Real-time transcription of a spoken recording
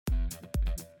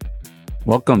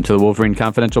Welcome to the Wolverine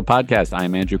Confidential Podcast.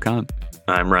 I'm Andrew Kahn.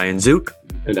 I'm Ryan Zook.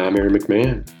 And I'm Aaron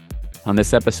McMahon. On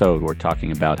this episode, we're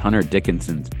talking about Hunter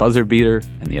Dickinson's buzzer beater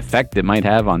and the effect it might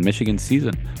have on Michigan's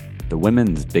season, the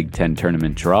women's Big Ten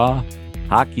tournament draw,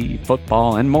 hockey,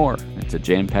 football, and more. It's a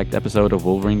jam-packed episode of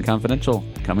Wolverine Confidential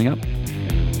coming up.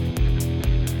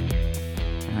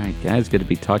 All right, guys, good to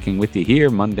be talking with you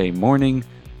here Monday morning,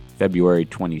 February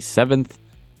 27th.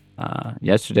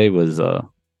 Yesterday was a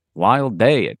wild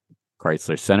day at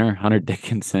Chrysler Center. Hunter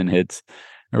Dickinson hits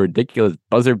a ridiculous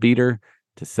buzzer beater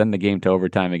to send the game to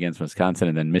overtime against Wisconsin,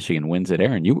 and then Michigan wins it.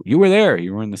 Aaron, you were there.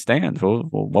 You were in the stands.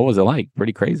 What was it like?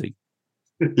 Pretty crazy.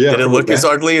 Yeah, did it look as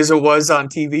ugly as it was on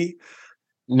TV?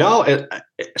 No.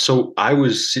 So I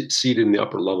was seated in the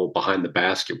upper level behind the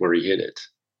basket where he hit it.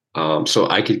 So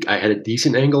I had a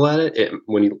decent angle at it.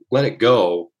 When he let it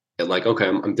go,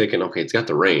 I'm thinking, okay, it's got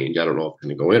the range. I don't know if it's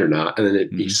going to go in or not. And then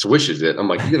he swishes it. I'm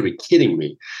like, you got to be kidding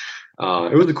me.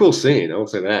 It was a cool scene. I will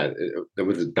say that. It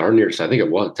was darn near. I think it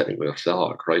was technically a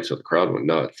sellout, right? So the crowd went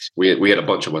nuts. We had a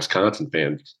bunch of Wisconsin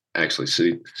fans actually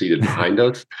seated behind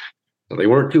us. So they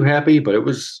weren't too happy, but it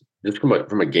was just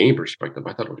from a game perspective,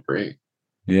 I thought it was great.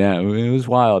 Yeah, it was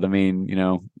wild. I mean,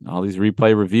 all these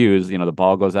replay reviews, the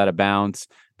ball goes out of bounds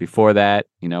before that,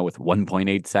 with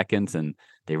 1.8 seconds, and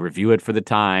they review it for the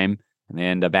time, and they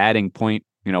end up adding point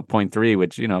 0.3,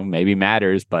 which, maybe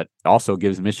matters, but also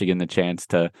gives Michigan the chance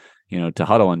to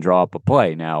huddle and draw up a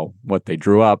play. Now, what they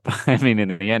drew up, I mean,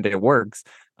 in the end, it works.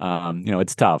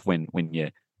 It's tough when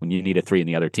you need a three and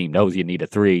the other team knows you need a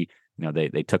three.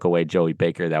 They took away Joey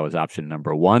Baker. That was option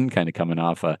number one, kind of coming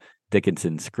off a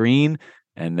Dickinson screen.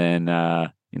 And then,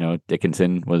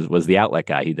 Dickinson was the outlet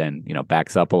guy. He then,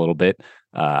 backs up a little bit,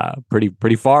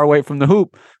 pretty far away from the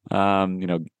hoop,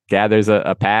 gathers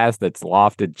a pass that's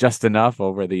lofted just enough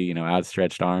over the,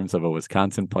 outstretched arms of a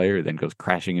Wisconsin player, then goes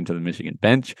crashing into the Michigan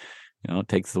bench,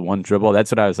 takes the one dribble.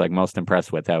 That's what I was most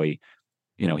impressed with, how he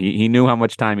knew how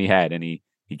much time he had, and he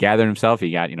gathered himself.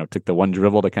 He got, took the one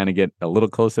dribble to kind of get a little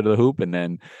closer to the hoop. And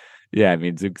then, yeah, I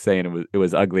mean, Zook's saying it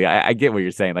was ugly. I get what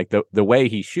you're saying. Like the way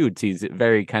he shoots, he's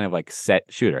very kind of set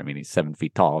shooter. I mean, he's 7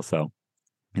 feet tall, so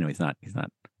he's not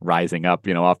rising up,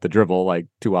 off the dribble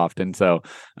too often. So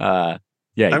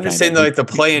yeah, I'm just saying the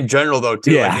play in general though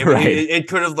too. Yeah, right. It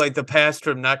could have the pass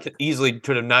could have not easily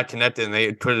could have not connected, and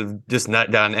they could have just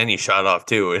not gotten any shot off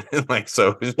too.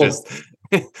 So it was just.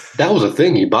 That was a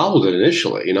thing. He bobbled it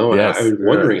initially, Yes, I was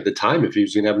wondering at the time if he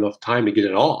was going to have enough time to get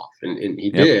it off, and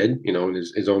he did, in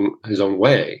his own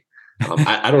way.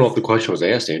 I don't know if the question was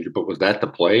asked, Andrew, but was that the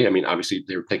play? I mean, obviously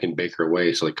they were taking Baker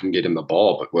away, so they couldn't get him the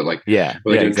ball. But were they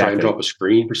going to try and drop a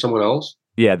screen for someone else?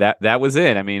 Yeah, that was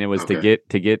it. I mean, it was to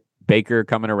get Baker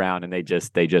coming around, and they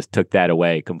just took that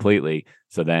away completely.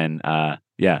 So then, Hunter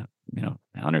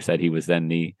said he was then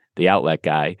the outlet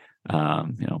guy.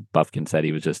 Bufkin said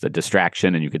he was just a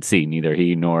distraction, and you could see neither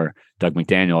he nor Doug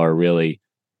McDaniel are really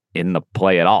in the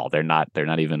play at all. They're not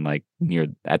even near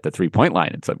at the 3-point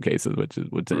line in some cases, which is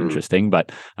interesting.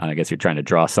 But I guess you're trying to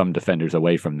draw some defenders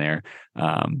away from there.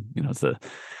 It's the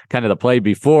kind of the play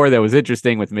before that was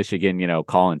interesting with Michigan,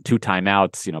 calling 2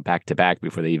 timeouts, back to back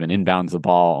before they even inbounds the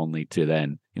ball, only to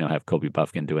then, have Kobe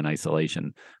Bufkin do an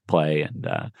isolation play. And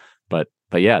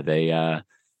but yeah,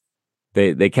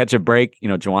 they catch a break.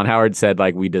 Juwan Howard said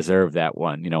we deserved that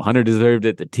one. Hunter deserved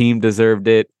it. The team deserved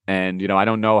it. And, I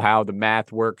don't know how the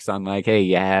math works on hey,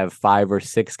 you have 5 or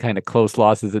 6 kind of close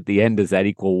losses at the end. Does that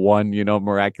equal one,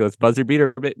 miraculous buzzer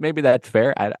beater? Maybe that's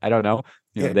fair. I don't know.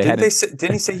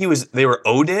 Didn't he say they were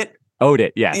owed it? Owed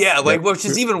it, yeah. Yeah, which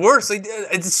is even worse.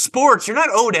 It's sports. You're not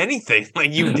owed anything.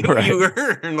 You do, right. You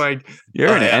earn. You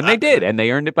earn it, and they did, and they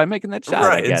earned it by making that shot.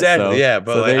 Right, exactly. So, yeah,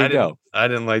 but so there you go. I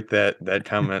didn't like that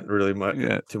comment really much,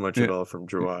 too much at all from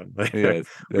Juwan. Yes,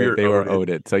 they were owed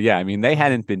it. So yeah, I mean, they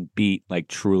hadn't been beat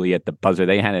truly at the buzzer.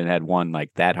 They hadn't had one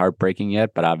that heartbreaking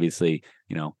yet. But obviously,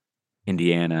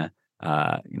 Indiana.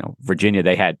 Virginia,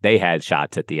 they had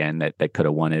shots at the end that could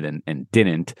have won it and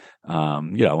didn't,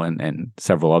 and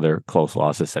several other close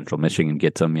losses. Central Michigan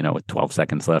gets them, with 12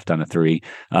 seconds left on a 3.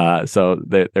 So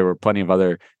there were plenty of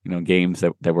other, games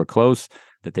that were close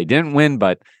that they didn't win,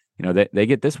 but, they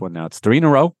get this one now. It's 3 in a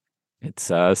row. It's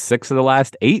 6 of the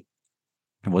last 8.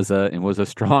 It was a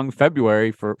strong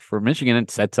February for Michigan. It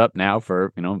sets up now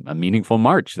for, a meaningful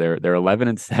March. They're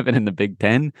 11-7 in the Big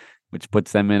Ten, which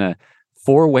puts them in a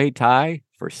 4-way tie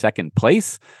for second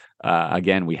place.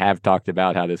 Again, we have talked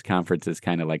about how this conference is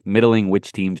kind of middling.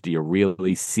 Which teams do you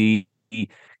really see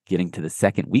getting to the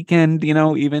second weekend,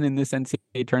 even in this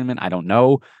NCAA tournament? I don't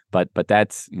know, but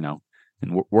that's,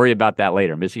 and worry about that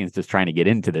later. Michigan's just trying to get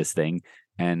into this thing,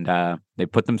 and they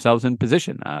put themselves in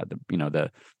position.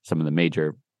 Some of the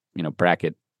major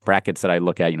brackets that I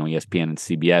look at, ESPN and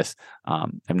CBS,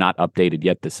 have not updated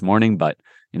yet this morning, but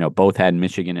both had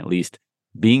Michigan at least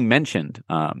being mentioned,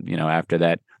 after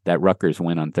that Rutgers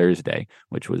win on Thursday,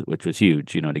 which was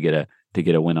huge, to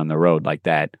get a win on the road like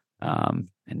that. And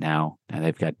now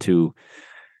they've got two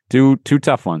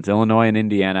tough ones. Illinois and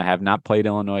Indiana have not played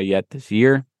Illinois yet this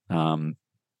year.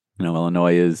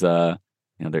 Illinois is they're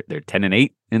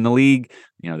 10-8 in the league.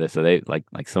 So they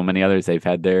like so many others, they've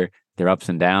had their ups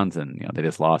and downs, and they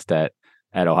just lost at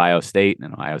Ohio State,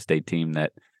 an Ohio State team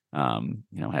that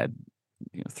had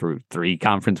through 3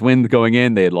 conference wins going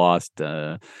in. They had lost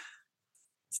 10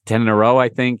 in a row, I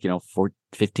think,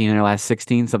 15 in their last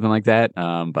 16, something like that.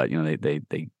 But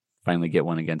they finally get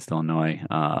one against Illinois.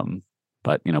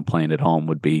 But playing at home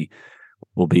will be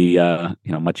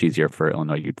much easier for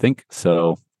Illinois, you'd think.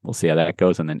 So we'll see how that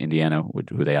goes. And then Indiana,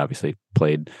 who they obviously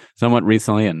played somewhat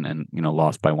recently and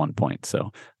lost by 1 point.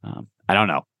 So I don't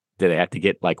know. Do they have to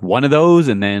get like one of those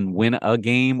and then win a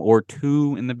game or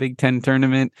 2 in the Big Ten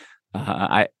tournament?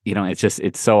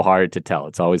 It's so hard to tell.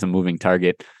 It's always a moving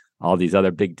target. All these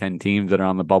other Big Ten teams that are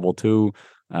on the bubble too.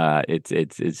 It's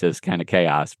just kind of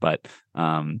chaos. But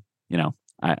I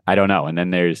don't know. And then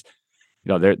there's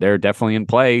they're definitely in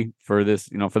play for this,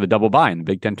 for the double bye in the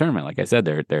Big Ten tournament. Like I said,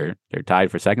 they're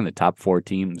tied for second. The top 4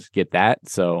 teams get that.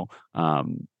 So,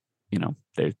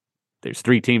 there's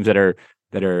 3 teams that are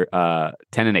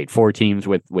 10-8, 4 teams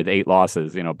with 8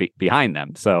 losses, behind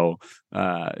them. So,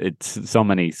 it's so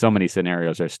many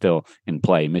scenarios are still in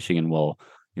play. Michigan will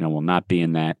not be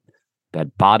in that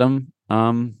bottom.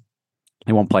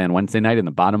 They won't play on Wednesday night in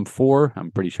the bottom 4. I'm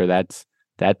pretty sure that's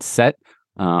set.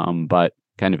 But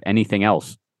kind of anything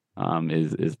else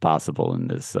is possible in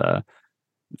this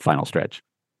final stretch.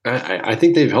 I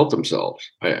think they've helped themselves.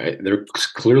 They're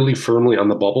clearly firmly on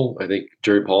the bubble. I think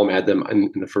Jerry Palm had them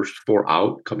in the first 4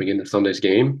 out coming into Sunday's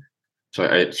game. So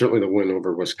certainly the win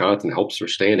over Wisconsin helps their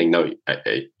standing. Now,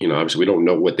 obviously we don't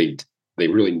know what they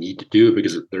really need to do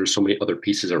because there's so many other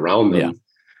pieces around them. Yeah.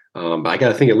 But I got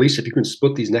to think, at least if you can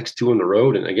split these next 2 on the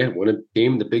road and again win a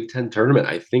game in the Big Ten tournament,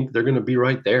 I think they're going to be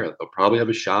right there. They'll probably have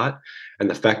a shot. And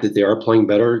the fact that they are playing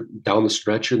better down the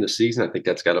stretch in the season, I think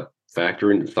that's got to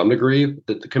factor in to some degree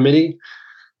with the committee.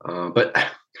 But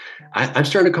I'm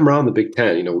starting to come around the Big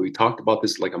Ten. We talked about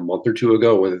this like a month or 2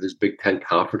 ago, whether this Big Ten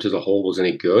conference as a whole was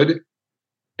any good.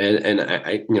 And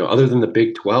I other than the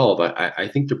Big 12, I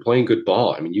think they're playing good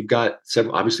ball. I mean, you've got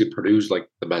several, obviously Purdue's like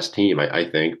the best team, I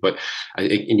think, but I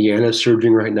think Indiana's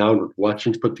surging right now.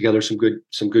 Washington's put together some good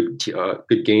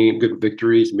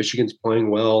victories. Michigan's playing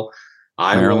well.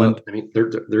 Iowa, Maryland. I mean,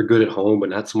 they're good at home, but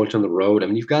not so much on the road. I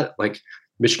mean, you've got like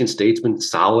Michigan State's been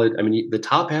solid. I mean, the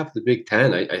top half of the Big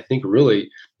Ten, I think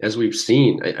really, as we've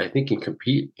seen, I think can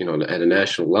compete, at a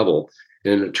national level.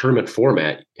 In a tournament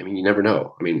format, I mean, you never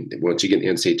know. I mean, once you get in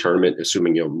the NCAA tournament,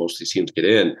 assuming most of these teams get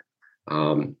in,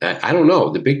 I don't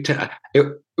know. The Big Ten, it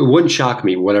wouldn't shock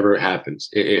me whatever happens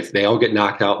if they all get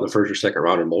knocked out in the first or second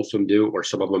round, or most of them do, or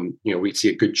some of them, we'd see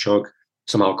a good chunk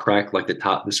somehow crack like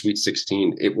the Sweet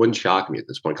 16. It wouldn't shock me at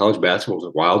this point. College basketball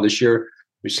was wild this year.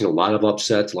 We've seen a lot of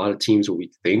upsets, a lot of teams that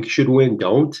we think should win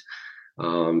don't.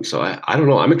 So I don't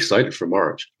know. I'm excited for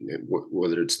March,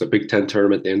 whether it's the Big Ten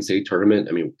tournament, the NCAA tournament.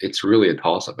 I mean, it's really a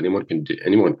toss-up. Anyone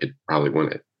could probably win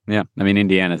it. Yeah, I mean,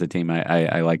 Indiana's a team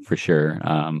I like for sure.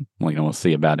 We'll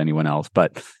see about anyone else,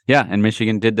 but yeah, and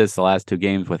Michigan did this the last 2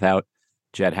 games without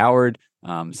Jett Howard.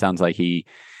 Sounds like he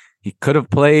could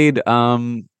have played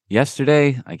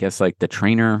yesterday. I guess like the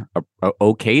trainer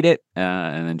okayed it,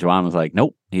 and then Juwan was like,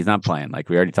 "Nope, he's not playing. Like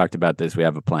we already talked about this. We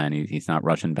have a plan. He's not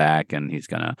rushing back, and he's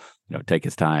gonna take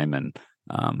his time." And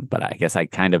but I guess I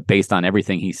kind of, based on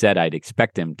everything he said, I'd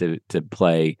expect him to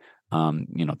play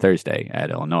Thursday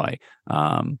at Illinois.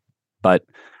 But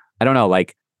I don't know.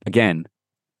 Like again,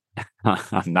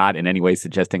 I'm not in any way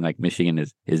suggesting like Michigan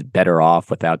is better off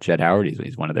without Jett Howard.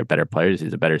 He's one of their better players.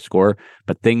 He's a better scorer.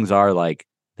 But things are like,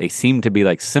 they seem to be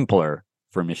like simpler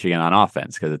for Michigan on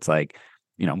offense, because it's like,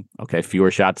 okay,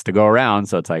 fewer shots to go around.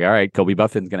 So it's like, all right, Kobe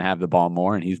Buffin's going to have the ball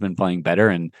more, and he's been playing better.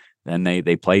 And then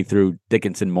they play through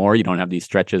Dickinson more. You don't have these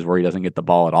stretches where he doesn't get the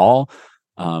ball at all.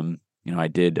 I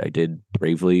did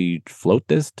bravely float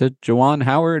this to Juwan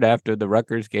Howard after the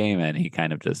Rutgers game, and he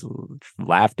kind of just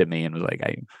laughed at me and was like,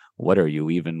 what are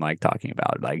you even like talking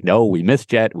about? Like, no, we missed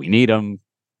Jett. We need him.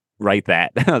 Write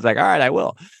that. I was like, all right, I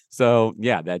will. So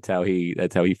yeah, that's how he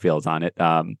feels on it.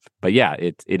 But yeah,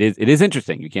 it is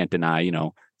interesting. You can't deny,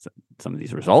 some of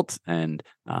these results and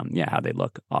how they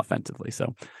look offensively.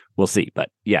 So we'll see. But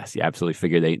yes, you absolutely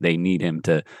figure they need him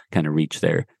to kind of reach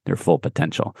their full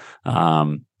potential.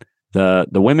 The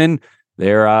women,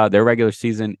 their regular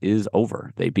season is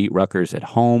over. They beat Rutgers at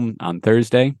home on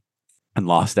Thursday and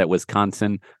lost at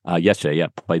Wisconsin yesterday. Yeah,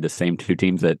 played the same two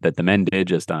teams that the men did,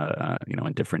 just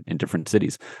in different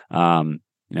cities.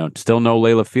 Still no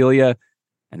Layla Filia,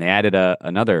 and they added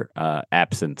another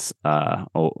absence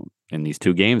in these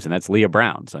two games, and that's Leah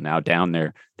Brown. So now down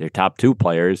their top two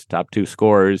players, top two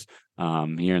scorers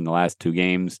here in the last two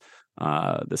games.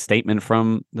 The statement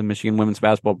from the Michigan women's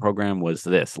basketball program was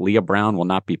this: Leah Brown will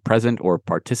not be present or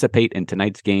participate in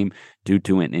tonight's game due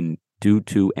to an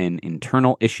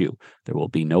internal issue. There will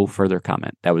be no further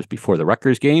comment. That was before the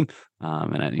Rutgers game,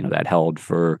 and that held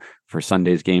for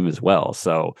Sunday's game as well.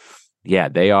 So, yeah,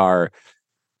 they're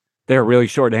really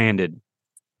shorthanded.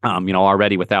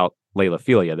 Already without Layla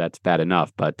Filia, that's bad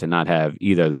enough. But to not have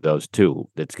either of those two,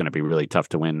 it's going to be really tough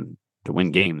to win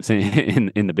games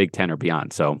in the Big Ten or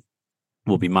beyond. So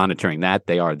we'll be monitoring that.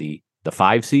 They are the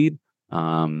 5 seed.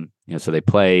 So they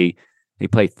play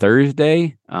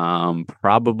Thursday,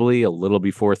 probably a little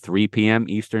before 3 p.m.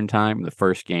 Eastern time. The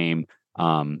first game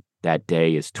that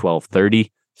day is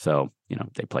 12:30. So,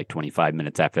 they play 25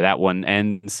 minutes after that one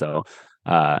ends. So,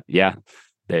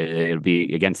 it'll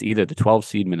be against either the 12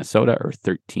 seed Minnesota or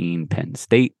 13 Penn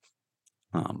State.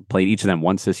 Played each of them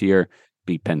once this year,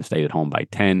 beat Penn State at home by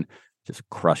 10, just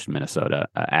crushed Minnesota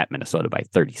at Minnesota by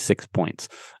 36 points.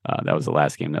 That was the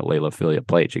last game that Layla Filia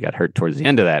played. She got hurt towards the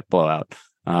end of that blowout.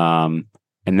 And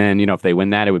then, if they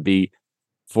win that, it would be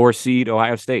 4 seed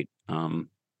Ohio State.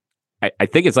 I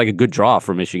think it's like a good draw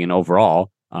for Michigan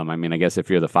overall. I guess if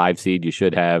you're the 5 seed, you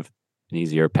should have an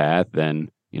easier path than,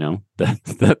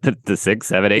 the 6,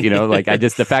 7, 8,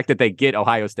 the fact that they get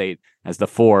Ohio State as the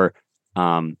 4,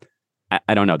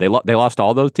 I don't know. They lost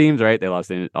all those teams, right? They lost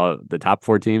the top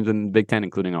 4 teams in the Big Ten,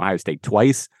 including Ohio State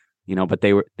twice, but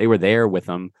they were there with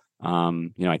them.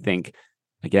 I think,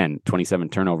 again, 27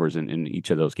 turnovers in each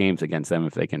of those games against them.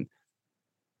 If they can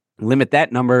limit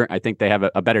that number, I think they have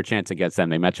a better chance against them.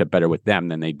 They match up better with them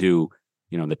than they do,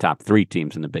 the top 3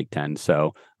 teams in the Big Ten.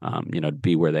 So, to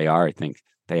be where they are, I think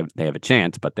they have a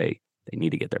chance, but they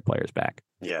need to get their players back.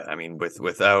 Yeah,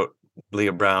 without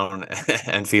Leah Brown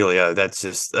and Filia, that's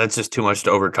just too much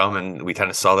to overcome, and we kind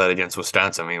of saw that against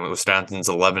Wisconsin. Wisconsin's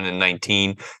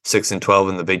 11-19, 6-12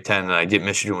 in the Big Ten, and I get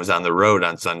Michigan was on the road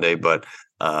on Sunday, but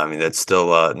that's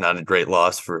still not a great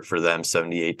loss for them,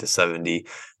 78-70.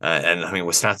 And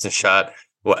Wisconsin shot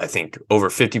I think over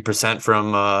 50%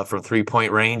 from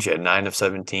 3-point range at 9 of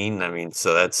 17.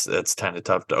 So that's kind of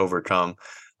tough to overcome.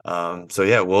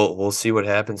 We'll see what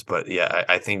happens, but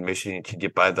I think Michigan could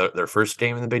get by their first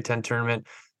game in the Big Ten tournament,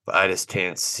 but I just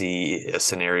can't see a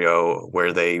scenario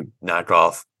where they knock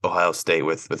off Ohio State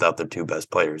without their 2 best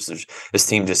players. This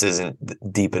team just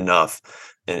isn't deep enough,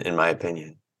 in my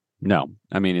opinion. No,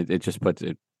 it just put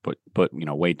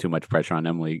way too much pressure on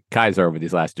Emily Kaiser over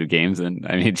these last 2 games,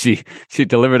 and she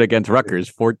delivered against Rutgers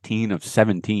 14 of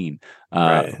 17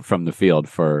 from the field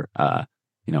for a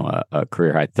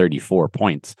career high 34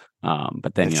 points.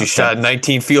 But then she shot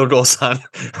 19 field goals on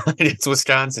it's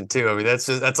Wisconsin too. That's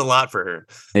a lot for her.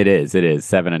 It is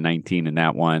 7 of 19 in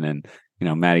that one. And,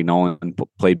 Maddie Nolan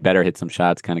played better, hit some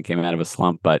shots, kind of came out of a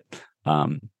slump, but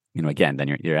again,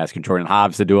 then you're asking Jordan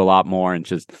Hobbs to do a lot more, and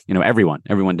just, everyone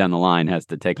down the line has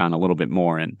to take on a little bit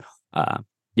more. And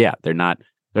they're not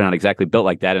exactly built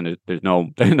like that, and there's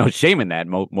no shame in that.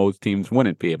 Most teams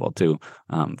wouldn't be able to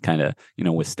kind of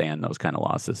withstand those kind of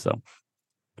losses. So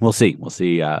we'll see.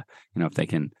 If they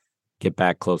can get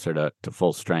back closer to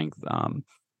full strength.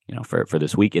 For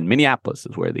this week in Minneapolis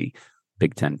is where the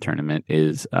Big Ten tournament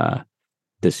is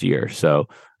this year. So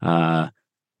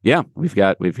we've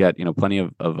got plenty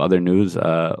of other news.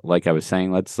 Like I was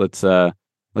saying, let's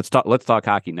talk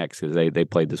hockey next, because they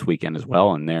played this weekend as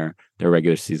well, and their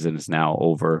regular season is now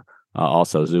over.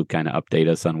 Also, Zook, kind of update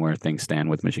us on where things stand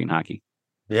with Michigan hockey.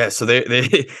 Yeah, so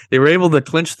they were able to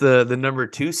clinch the number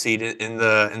 2 seed in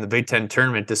the Big Ten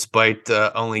tournament, despite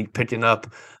only picking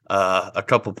up a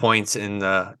couple points in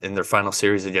their final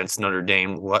series against Notre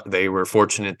Dame. They were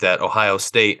fortunate that Ohio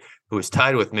State, who was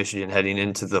tied with Michigan heading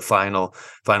into the final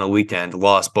weekend,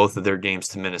 lost both of their games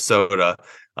to Minnesota.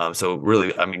 So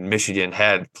really, Michigan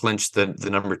had clinched the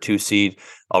number 2 seed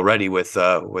already with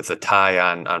a tie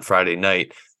on Friday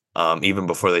night, even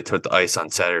before they took the ice on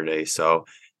Saturday. So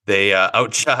they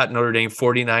outshot Notre Dame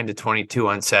 49-22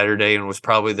 on Saturday, and was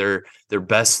probably their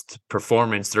best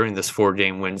performance during this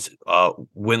 4-game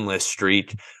winless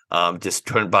streak. Just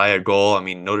couldn't buy a goal.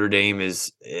 Notre Dame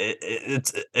it's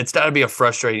got to be a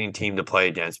frustrating team to play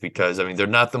against, because they're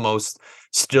not the most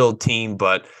skilled team,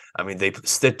 but they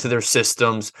stick to their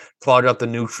systems, clog up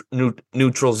the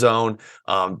neutral zone.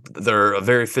 They're a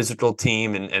very physical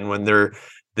team, and when they're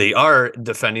they are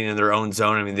defending in their own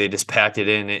zone. I mean, they just pack it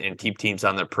in and keep teams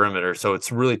on their perimeter. So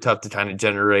it's really tough to kind of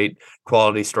generate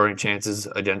quality scoring chances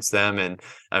against them. And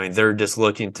I mean, they're just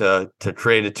looking to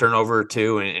create a turnover or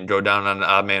two and go down on an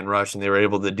odd man rush. And they were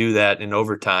able to do that in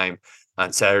overtime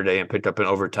on Saturday and picked up an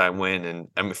overtime win. And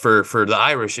I mean, for the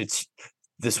Irish,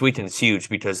 this weekend is huge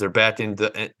because they're back in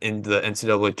the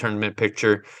NCAA tournament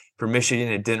picture. For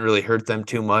Michigan, it didn't really hurt them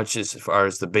too much as far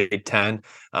as the Big Ten.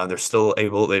 They still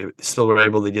were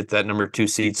able to get that number 2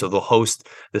 seed. So they'll host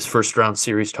this first round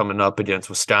series coming up against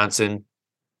Wisconsin,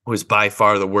 who is by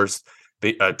far the worst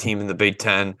team in the Big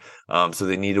Ten. So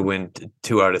they need to win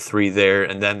 2 out of 3 there.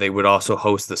 And then they would also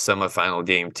host the semifinal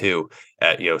game too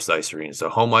at Yost Ice Arena. So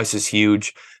home ice is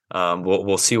huge.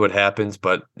 We'll see what happens,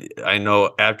 but I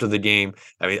know after the game,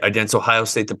 I mean, against Ohio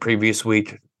State the previous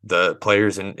week, the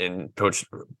players and Coach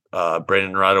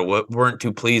Brandon Naurato weren't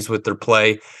too pleased with their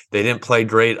play. They didn't play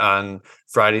great on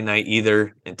Friday night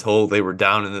either until they were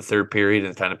down in the third period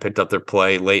and kind of picked up their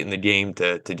play late in the game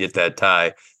to get that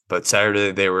tie. But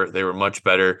Saturday they were much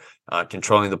better,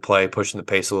 controlling the play, pushing the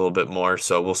pace a little bit more.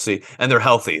 So we'll see. And they're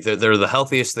healthy. They're the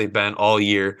healthiest they've been all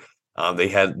year. They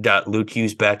got Luke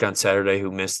Hughes back on Saturday,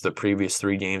 who missed the previous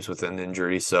 3 games with an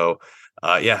injury. So,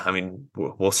 yeah, I mean,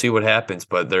 we'll see what happens,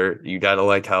 but you got to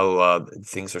like how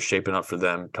things are shaping up for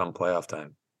them come playoff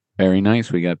time. Very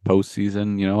nice. We got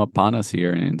postseason, upon us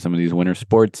here in some of these winter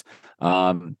sports.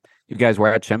 You guys were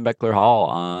at Schembechler Hall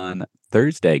on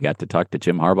Thursday. Got to talk to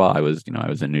Jim Harbaugh. I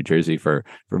was in New Jersey for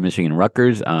Michigan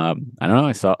Rutgers. I don't know.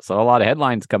 I saw a lot of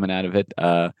headlines coming out of it.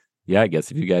 Yeah, I guess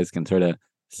if you guys can sort of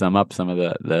sum up some of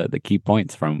the key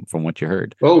points from what you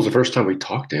heard. Well, it was the first time we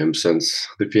talked to him since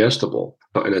the Fiesta Bowl,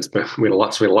 and we had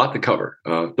a lot to cover.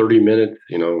 30 minutes,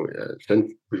 since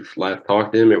we last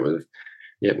talked to him, it was.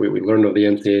 Yeah, we learned of the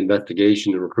NCAA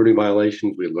investigation and recruiting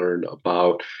violations. We learned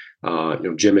about,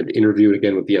 Jim had interviewed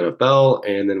again with the NFL,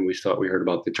 and then we heard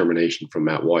about the termination from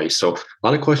Matt Weiss. So a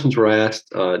lot of questions were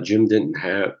asked. Jim didn't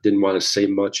want to say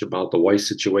much about the Weiss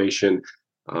situation.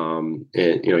 And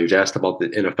he was asked about the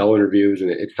NFL interviews,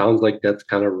 and it sounds like that's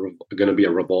kind of going to be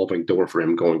a revolving door for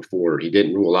him going forward. He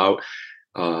didn't rule out,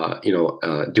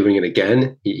 doing it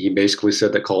again. He basically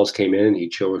said that calls came in. He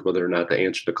chose whether or not to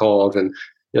answer the calls, and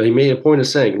he made a point of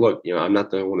saying, "Look, I'm not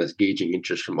the one that's gauging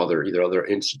interest from either other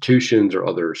institutions or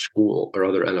other school or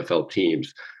other NFL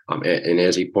teams." And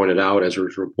as he pointed out, as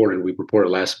was reported, we reported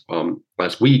last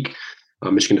week,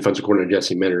 Michigan defensive coordinator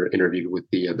Jesse Minter interviewed with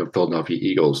the Philadelphia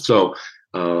Eagles. So.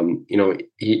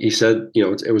 He said,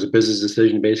 it was a business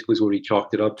decision, basically is what he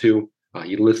chalked it up to.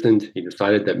 He listened, he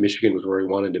decided that Michigan was where he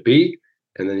wanted to be,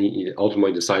 and then he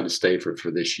ultimately decided to stay for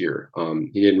this year.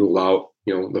 He didn't rule out,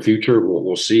 the future.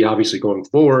 We'll see, obviously, going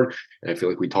forward. And I feel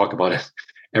like we talk about it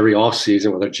every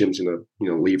offseason, whether Jim's going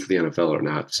to, leave for the NFL or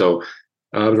not. So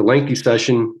it was a lengthy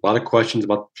session, a lot of questions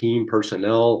about the team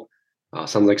personnel.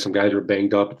 Sounds like some guys were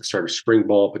banged up at the start of spring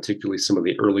ball, particularly some of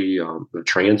the early the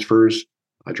transfers.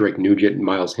 Drake Nugent and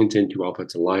Miles Hinton, 2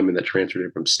 offensive linemen that transferred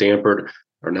in from Stanford,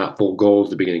 are not full goals at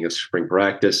the beginning of spring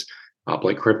practice.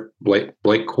 Blake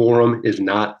Corum is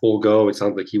not full go. It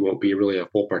sounds like he won't be really a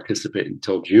full participant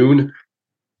until June.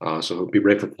 So he'll be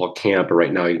ready for fall camp, but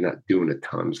right now he's not doing a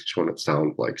ton. That's what it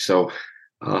sounds like. So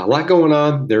a lot going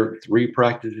on. There are 3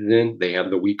 practices in. They have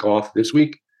the week off this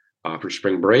week for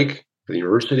spring break for the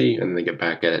university, and then they get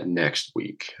back at it next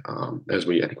week. I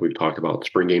think we've talked about,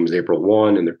 spring games April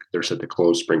 1, and they're set to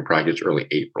close spring practice early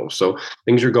April. So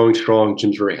things are going strong.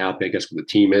 Jim's very happy, I guess, with the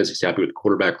team is. He's happy with the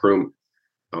quarterback room.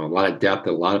 A lot of depth,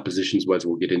 a lot of positions, as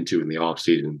we'll get into in the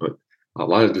offseason, but a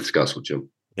lot to discuss with Jim.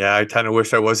 Yeah, I kind of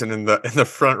wish I wasn't in the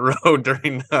front row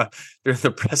during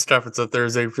the press conference on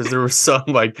Thursday, because there were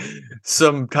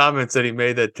some comments that he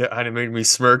made that kind of made me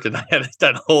smirk, and I had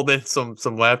to hold in some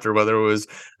laughter. Whether it was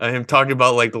him talking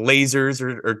about like lasers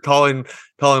or calling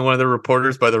one of the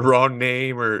reporters by the wrong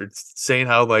name, or saying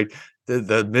how like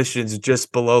the mission's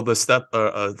just below the step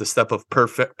of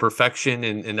perfection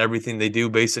in everything they do,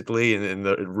 basically, and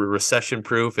the recession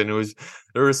proof. And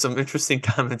there was some interesting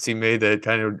comments he made that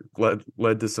kind of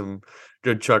led to some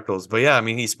good chuckles. But yeah, I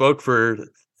mean, he spoke for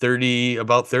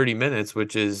about 30 minutes,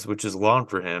 which is long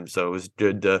for him. So it was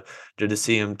good to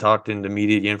see him talking to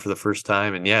media again for the first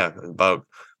time. And yeah, about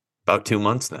 2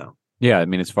 months now. Yeah, I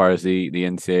mean, as far as the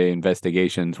NCAA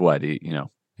investigations,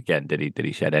 again, did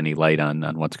he shed any light on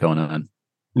what's going on?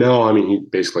 No, I mean, he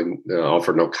basically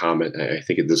offered no comment. I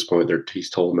think at this point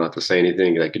he's told not to say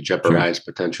anything that could jeopardize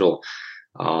potential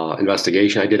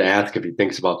investigation. I did ask if he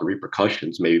thinks about the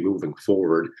repercussions maybe moving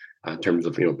forward in terms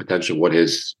of potential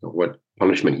what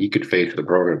punishment he could face, or the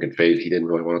program could face. He didn't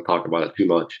really want to talk about it too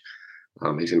much.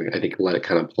 He's going to, I think, let it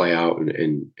kind of play out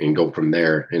and go from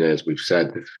there. And as we've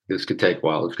said, this could take a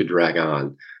while. This could drag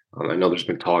on. I know there's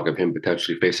been talk of him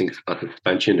potentially facing a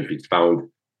suspension if he's found,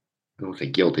 I don't say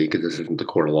guilty because this isn't the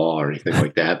court of law or anything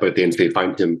like that. But at the end, they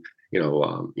find him,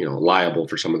 liable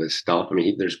for some of this stuff. I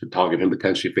mean, there's been talk of him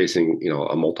potentially facing,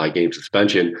 a multi-game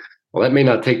suspension. Well, that may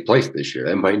not take place this year.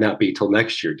 That might not be till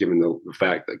next year, given the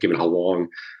fact that given how long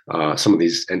some of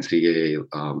these NCAA,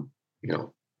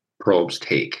 probes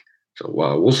take. So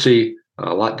we'll see.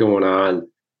 A lot going on.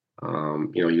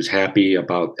 He was happy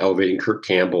about elevating Kirk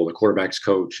Campbell, the quarterback's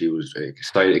coach. He was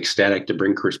ecstatic to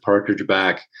bring Chris Partridge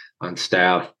back on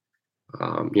staff.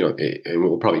 And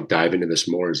we'll probably dive into this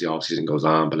more as the offseason goes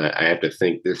on. But I have to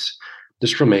think this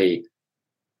from a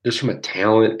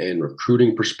talent and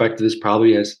recruiting perspective, this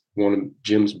probably has one of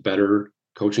Jim's better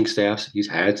coaching staffs he's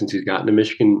had since he's gotten to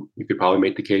Michigan. You could probably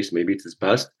make the case maybe it's his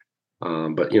best.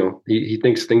 But he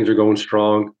thinks things are going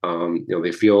strong.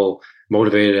 They feel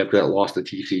motivated after that loss to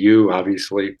TCU,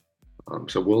 obviously.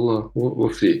 So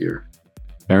we'll see it here.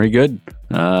 Very good.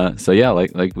 So yeah,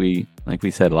 like we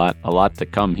said, a lot to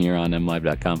come here on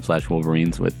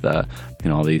mlive.com/Wolverines with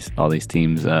all these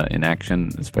teams in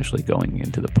action, especially going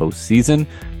into the postseason.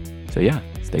 So yeah,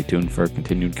 stay tuned for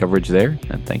continued coverage there,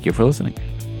 and thank you for listening.